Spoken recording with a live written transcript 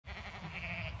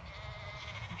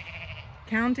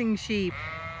Counting sheep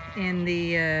in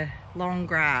the long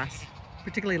grass,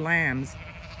 particularly lambs,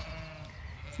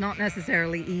 it's not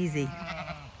necessarily easy.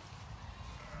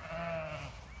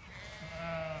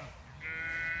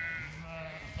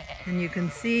 And you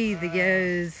can see the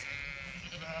ewes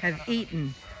have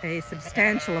eaten a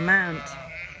substantial amount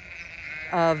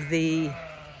of the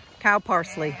cow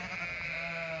parsley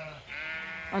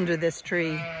under this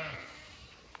tree.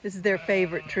 This is their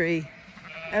favorite tree.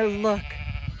 Oh look,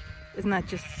 isn't that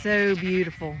just so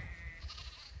beautiful?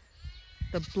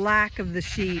 The black of the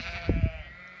sheep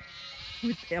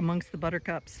amongst the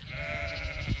buttercups.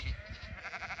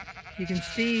 You can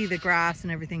see the grass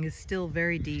and everything is still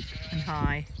very deep and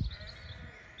high.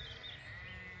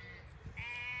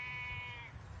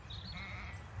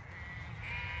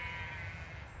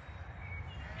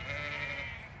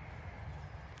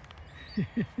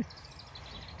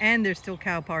 And there's still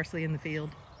cow parsley in the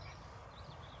field.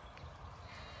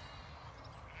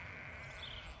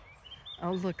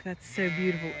 Oh look, that's so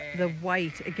beautiful. The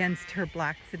white against her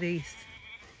black fleece.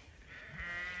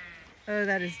 Oh,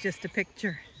 that is just a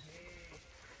picture.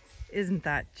 Isn't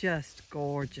that just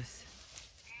gorgeous?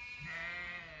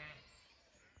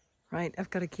 Right, I've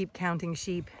got to keep counting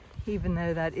sheep, even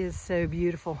though that is so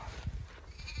beautiful.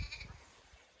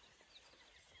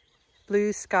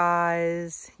 Blue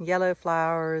skies, yellow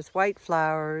flowers, white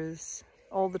flowers,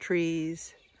 all the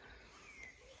trees.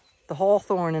 The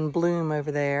hawthorn in bloom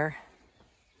over there.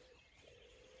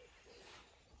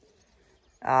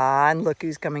 Ah, and look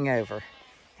who's coming over.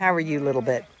 How are you, little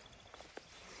bit?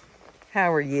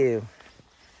 How are you?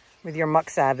 With your Muck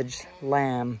Savage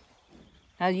lamb.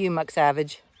 How are you, Muck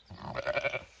Savage?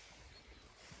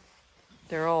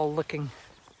 They're all looking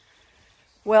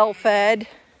well fed.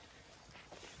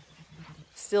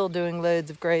 Still doing loads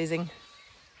of grazing.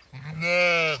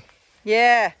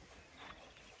 Yeah.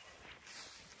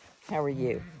 How are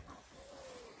you?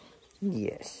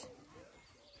 Yes.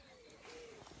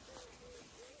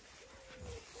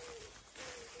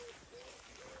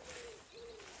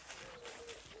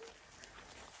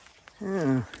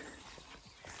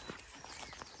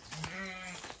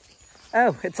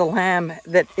 Oh, it's a lamb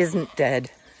that isn't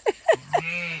dead.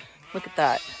 Look at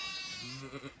that.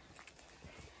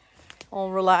 All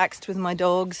relaxed with my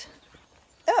dogs.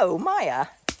 Oh, Maya.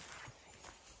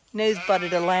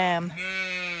 Nose-butted a lamb.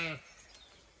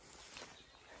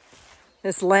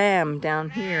 This lamb down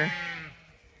here,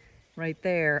 right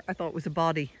there, I thought was a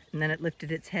body, and then it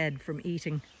lifted its head from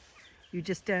eating. You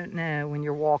just don't know when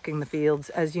you're walking the fields,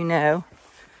 as you know.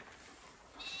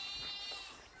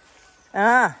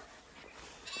 Ah.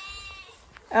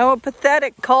 Oh,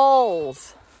 pathetic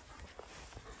coals.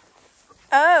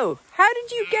 Oh, how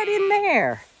did you get in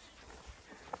there?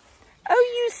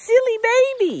 Oh, you silly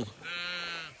baby.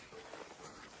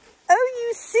 Oh,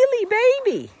 you silly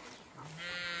baby.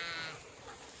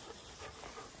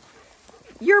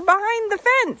 You're behind the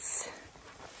fence.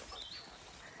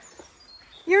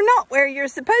 You're not where you're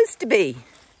supposed to be.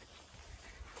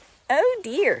 Oh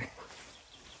dear.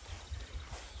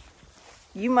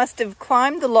 You must have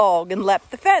climbed the log and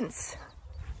leapt the fence.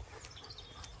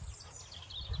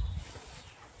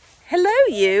 Hello,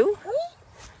 you.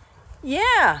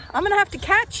 Yeah, I'm gonna have to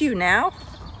catch you now.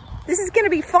 This is gonna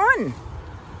be fun.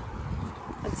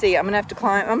 Let's see, I'm gonna have to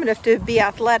climb, I'm gonna have to be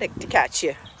athletic to catch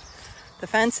you. The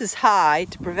fence is high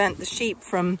to prevent the sheep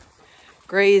from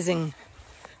grazing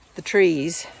the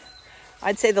trees.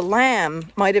 I'd say the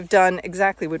lamb might have done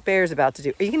exactly what Bear's about to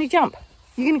do. Are you gonna jump?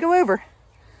 You gonna go over?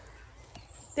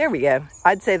 There we go.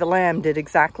 I'd say the lamb did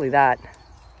exactly that.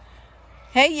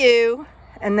 Hey, you.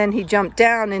 And then he jumped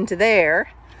down into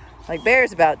there, like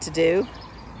Bear's about to do.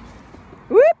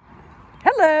 Whoop!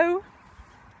 Hello.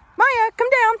 Maya, come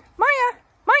down. Maya,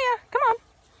 Maya, come on.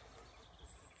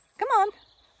 Come on.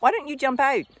 Why don't you jump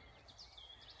out?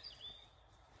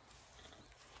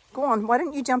 Go on, why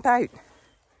don't you jump out?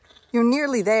 You're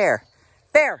nearly there.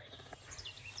 Bear.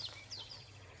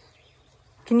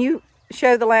 Can you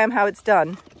show the lamb how it's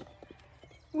done?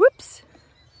 Whoops.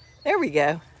 There we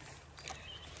go.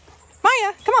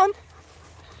 Maya, come on.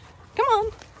 Come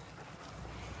on.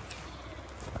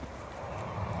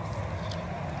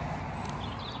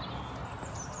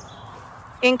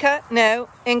 Inca, no,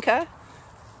 Inca.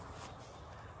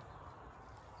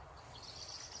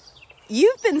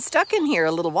 You've been stuck in here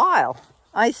a little while.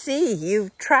 I see,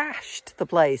 you've trashed the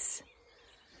place.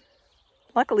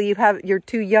 Luckily you're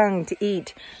too young to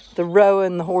eat the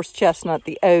rowan, the horse chestnut,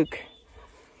 the oak,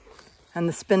 and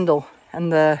the spindle,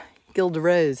 and the Gilda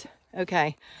rose.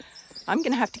 Okay, I'm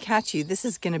gonna have to catch you. This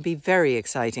is gonna be very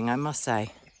exciting, I must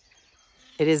say.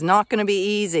 It is not gonna be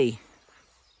easy.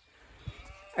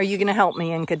 Are you gonna help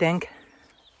me, Inca Dink?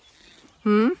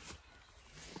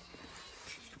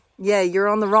 Yeah, you're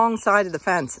on the wrong side of the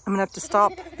fence. I'm gonna have to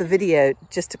stop the video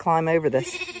just to climb over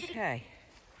this. Okay.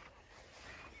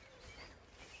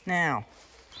 Now,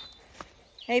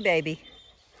 hey baby,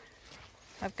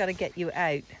 I've got to get you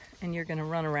out and you're gonna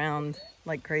run around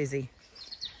like crazy.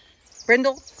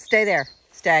 Brindle, stay there,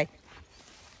 stay.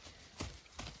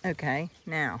 Okay,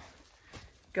 now,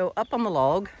 go up on the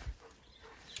log.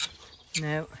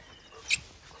 No.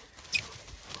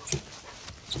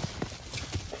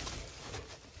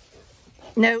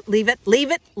 No, leave it, leave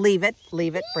it, leave it,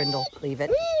 leave it, Brindle, leave it.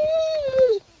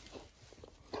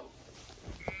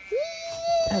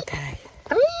 Okay.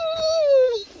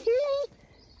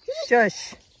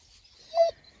 Shush.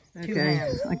 Okay. 2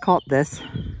 hands. I caught this.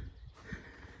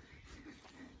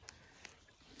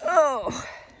 Oh.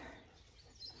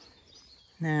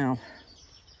 Now.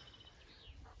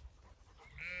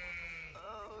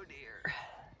 Oh dear.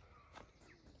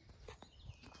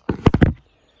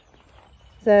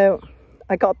 So,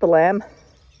 I got the lamb.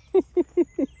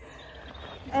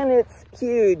 And it's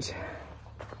huge.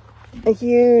 A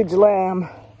huge lamb.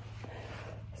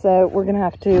 So we're gonna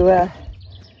have to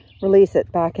release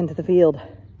it back into the field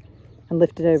and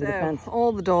lift it over the fence.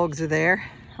 All the dogs are there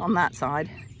on that side.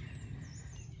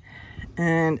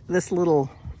 And this little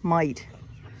mite,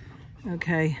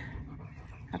 okay,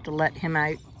 have to let him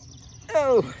out.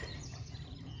 Oh!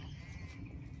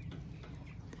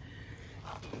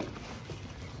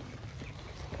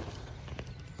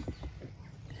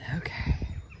 Okay.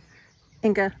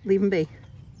 Inca, leave him be.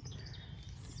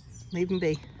 Leave him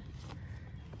be.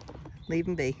 Leave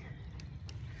him be.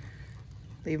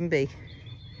 Leave him be.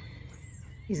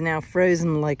 He's now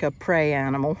frozen like a prey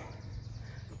animal.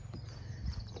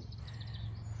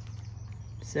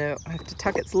 So I have to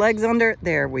tuck its legs under.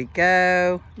 There we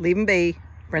go. Leave him be,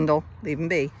 Brindle. Leave him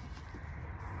be.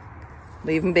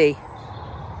 Leave him be.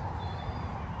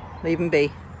 Leave him be.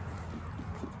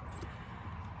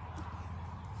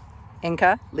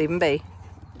 Inca, leave him be.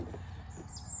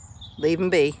 Leave him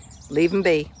be. Leave him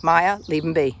be. Maya, leave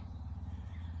him be.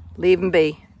 Leave him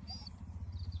be.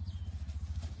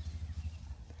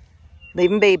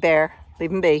 Leave him be, Bear.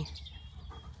 Leave him be.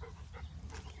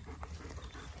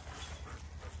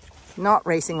 Not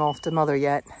racing off to mother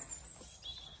yet.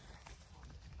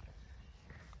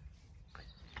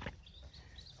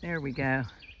 There we go.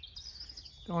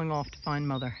 Going off to find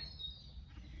mother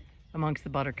amongst the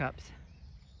buttercups.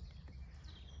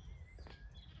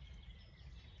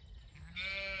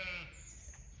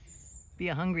 Be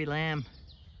a hungry lamb.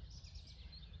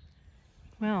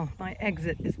 Well, my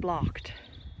exit is blocked.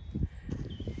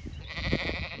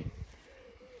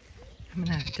 I'm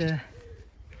gonna have to...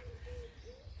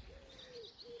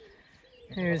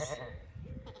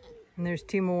 There's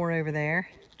 2 more over there.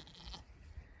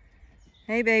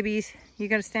 Hey babies, you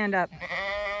gotta stand up.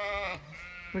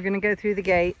 We're gonna go through the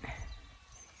gate.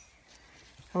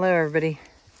 Hello everybody.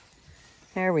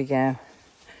 There we go.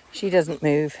 She doesn't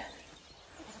move.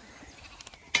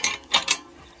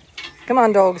 Come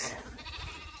on, dogs.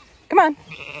 Come on.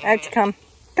 Out you come.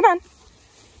 Come on.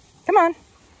 Come on.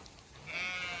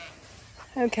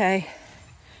 Okay.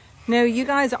 No, you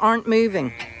guys aren't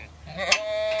moving.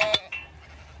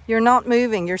 You're not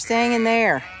moving. You're staying in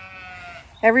there.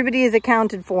 Everybody is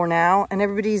accounted for now, and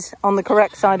everybody's on the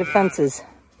correct side of fences.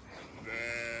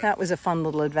 That was a fun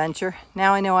little adventure.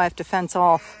 Now I know I have to fence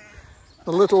off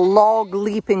the little log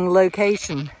leaping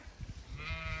location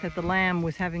that the lamb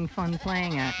was having fun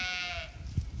playing at.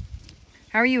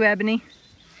 How are you, Ebony?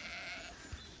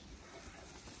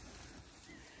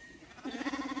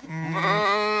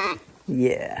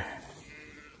 Yeah.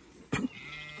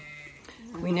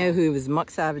 We know who was muck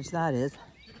savage that is.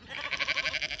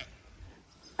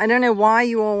 I don't know why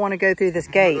you all want to go through this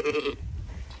gate.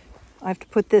 I have to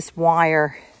put this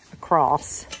wire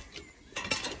across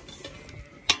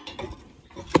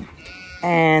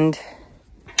and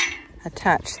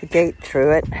attach the gate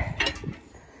through it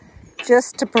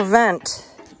just to prevent,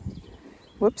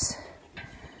 whoops,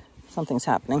 something's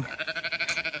happening.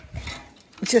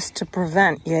 Just to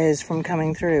prevent yous from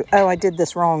coming through. Oh, I did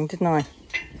this wrong, didn't I?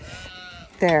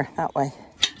 There, that way.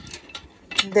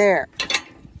 There.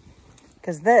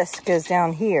 Because this goes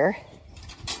down here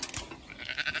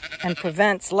and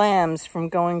prevents lambs from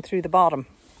going through the bottom.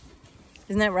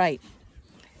 Isn't that right?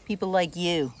 People like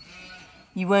you.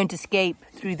 You won't escape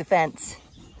through the fence.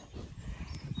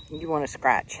 You want to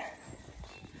scratch.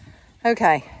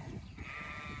 Okay.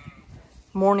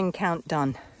 Morning count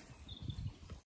done.